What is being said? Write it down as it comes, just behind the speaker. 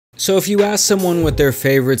So if you ask someone what their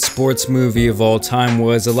favorite sports movie of all time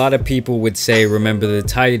was, a lot of people would say Remember the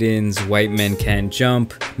Titans, White Men Can't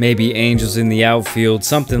Jump, maybe Angels in the Outfield,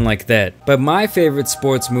 something like that. But my favorite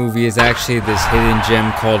sports movie is actually this hidden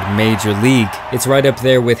gem called Major League. It's right up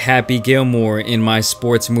there with Happy Gilmore in my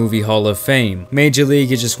sports movie Hall of Fame. Major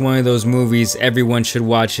League is just one of those movies everyone should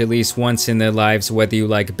watch at least once in their lives, whether you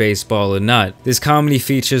like baseball or not. This comedy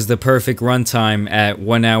features the perfect runtime at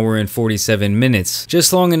 1 hour and 47 minutes.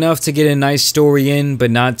 Just long enough to get a nice story in,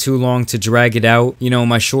 but not too long to drag it out. You know,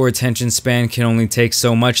 my short attention span can only take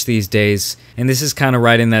so much these days, and this is kind of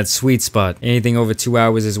right in that sweet spot. Anything over 2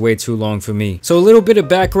 hours is way too long for me. So a little bit of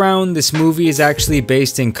background, this movie is actually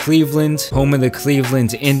based in Cleveland, home of the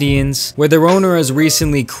Cleveland Indians, where their owner has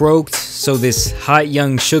recently croaked, so this hot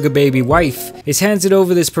young sugar baby wife is handed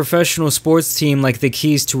over this professional sports team like the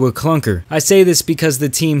keys to a clunker. I say this because the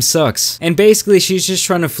team sucks, and basically she's just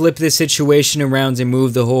trying to flip this situation around and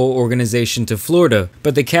move the whole organization to Florida.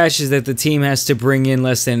 But the catch is that the team has to bring in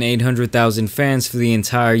less than 800,000 fans for the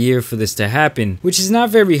entire year for this to happen, which is not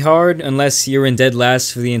very hard unless you're in dead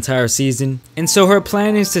last for the entire season. And so her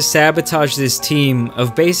plan is to sabotage this team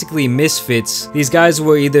of basically misfits. These guys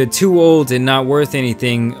were either too old and not worth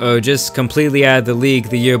anything, or just completely out of the league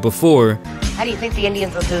the year before. How do you think the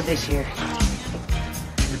Indians will do this year?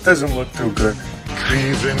 It doesn't look too good.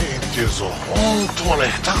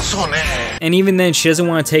 And even then, she doesn't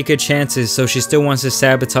want to take her chances, so she still wants to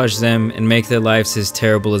sabotage them and make their lives as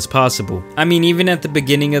terrible as possible. I mean, even at the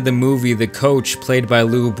beginning of the movie, the coach, played by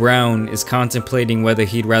Lou Brown, is contemplating whether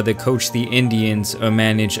he'd rather coach the Indians or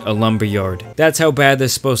manage a lumberyard. That's how bad they're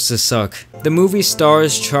supposed to suck. The movie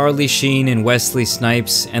stars Charlie Sheen and Wesley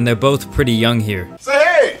Snipes, and they're both pretty young here. Say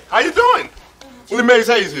hey, how you doing? Willie Mays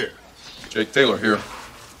Hayes here. Jake Taylor here.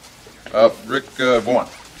 Rick Vaughn.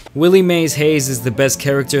 Willie Mays Hayes is the best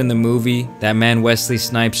character in the movie. That man Wesley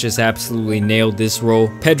Snipes just absolutely nailed this role.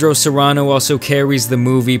 Pedro Serrano also carries the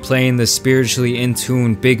movie, playing the spiritually in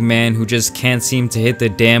tune big man who just can't seem to hit the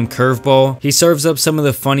damn curveball. He serves up some of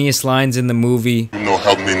the funniest lines in the movie. You know,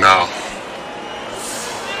 help me now.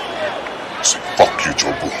 So fuck you,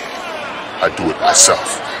 Jobu. I do it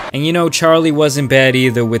myself. And you know, Charlie wasn't bad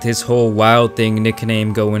either with his whole Wild Thing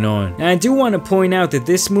nickname going on. And I do want to point out that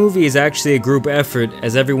this movie is actually a group effort,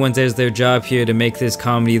 as everyone does their job here to make this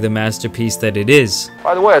comedy the masterpiece that it is.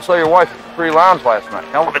 By the way, I saw your wife at 3 Lounge last night.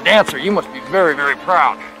 Hell of a dancer. You must be very, very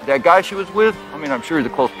proud. That guy she was with, I mean, I'm sure he's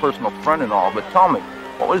a close personal friend and all, but tell me,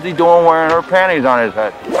 what was he doing wearing her panties on his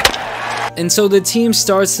head? And so the team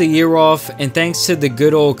starts the year off, and thanks to the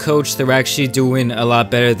good old coach, they're actually doing a lot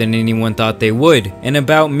better than anyone thought they would. And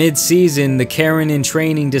about mid-season, the Karen in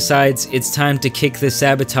training decides it's time to kick the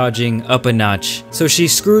sabotaging up a notch. So she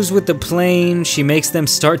screws with the plane, she makes them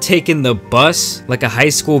start taking the bus, like a high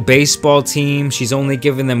school baseball team. She's only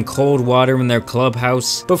giving them cold water in their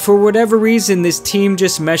clubhouse. But for whatever reason, this team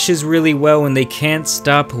just meshes really well and they can't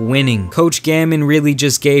stop winning. Coach Gammon really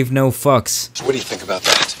just gave no fucks. So what do you think about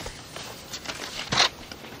that?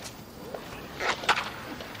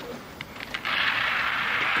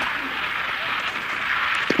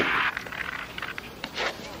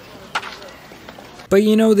 But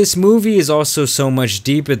you know, this movie is also so much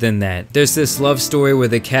deeper than that. There's this love story where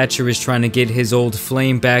the catcher is trying to get his old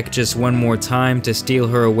flame back just one more time to steal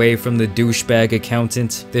her away from the douchebag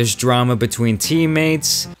accountant. There's drama between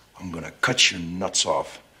teammates. I'm gonna cut your nuts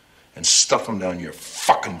off and stuff them down your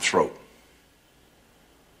fucking throat.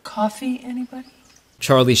 Coffee, anybody?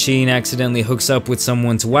 Charlie Sheen accidentally hooks up with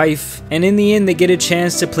someone's wife, and in the end they get a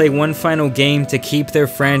chance to play one final game to keep their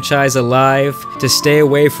franchise alive, to stay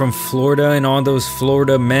away from Florida and all those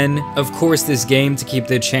Florida men. Of course, this game to keep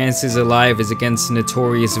their chances alive is against the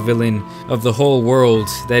notorious villain of the whole world,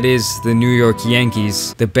 that is the New York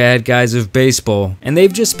Yankees, the bad guys of baseball. And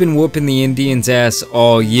they've just been whooping the Indians' ass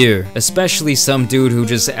all year, especially some dude who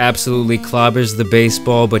just absolutely clobbers the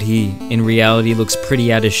baseball, but he, in reality, looks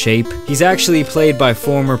pretty out of shape. He's actually played by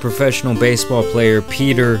former professional baseball player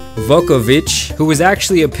Peter Vukovich, who was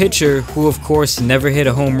actually a pitcher who of course never hit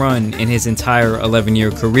a home run in his entire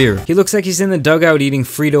 11-year career. He looks like he's in the dugout eating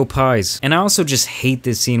Frito pies. And I also just hate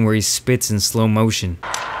this scene where he spits in slow motion.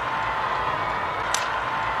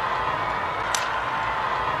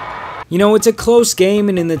 You know, it's a close game,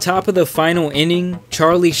 and in the top of the final inning,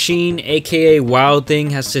 Charlie Sheen, aka Wild Thing,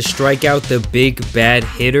 has to strike out the big bad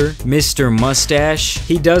hitter, Mr. Mustache.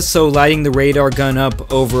 He does so lighting the radar gun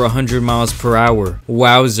up over 100 miles per hour.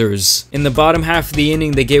 Wowzers. In the bottom half of the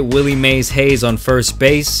inning, they get Willie Mays Hayes on first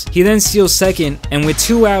base. He then steals second, and with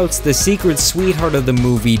 2 outs, the secret sweetheart of the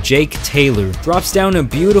movie, Jake Taylor, drops down a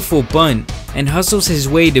beautiful bunt and hustles his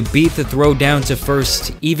way to beat the throw down to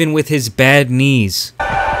first, even with his bad knees.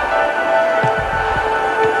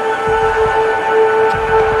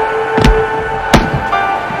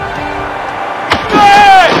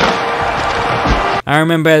 I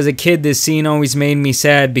remember as a kid this scene always made me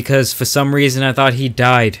sad because for some reason I thought he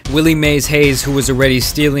died. Willie Mays Hayes, who was already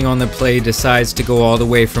stealing on the play, decides to go all the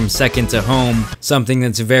way from second to home, something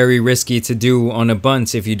that's very risky to do on a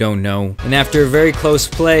bunt if you don't know. And after a very close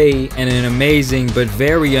play and an amazing but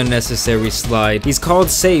very unnecessary slide, he's called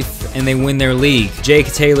safe and they win their league.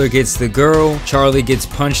 Jake Taylor gets the girl, Charlie gets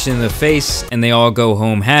punched in the face, and they all go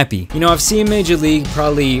home happy. You know, I've seen Major League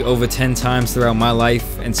probably over 10 times throughout my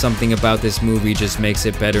life, and something about this movie just makes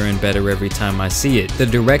it better and better every time I see it. The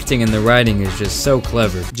directing and the writing is just so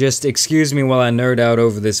clever. Just excuse me while I nerd out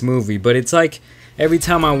over this movie, but it's like every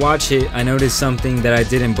time I watch it, I notice something that I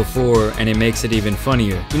didn't before, and it makes it even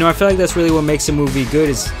funnier. You know, I feel like that's really what makes a movie good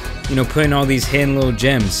is, you know, putting all these hidden little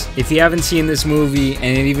gems. If you haven't seen this movie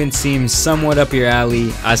and it even seems somewhat up your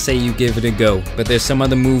alley, I say you give it a go. But there's some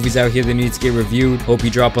other movies out here that need to get reviewed. Hope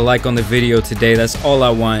you drop a like on the video today. That's all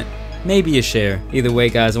I want. Maybe a share. Either way,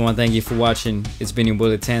 guys, I want to thank you for watching. It's been your boy,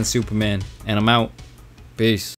 the Tan Superman, and I'm out. Peace.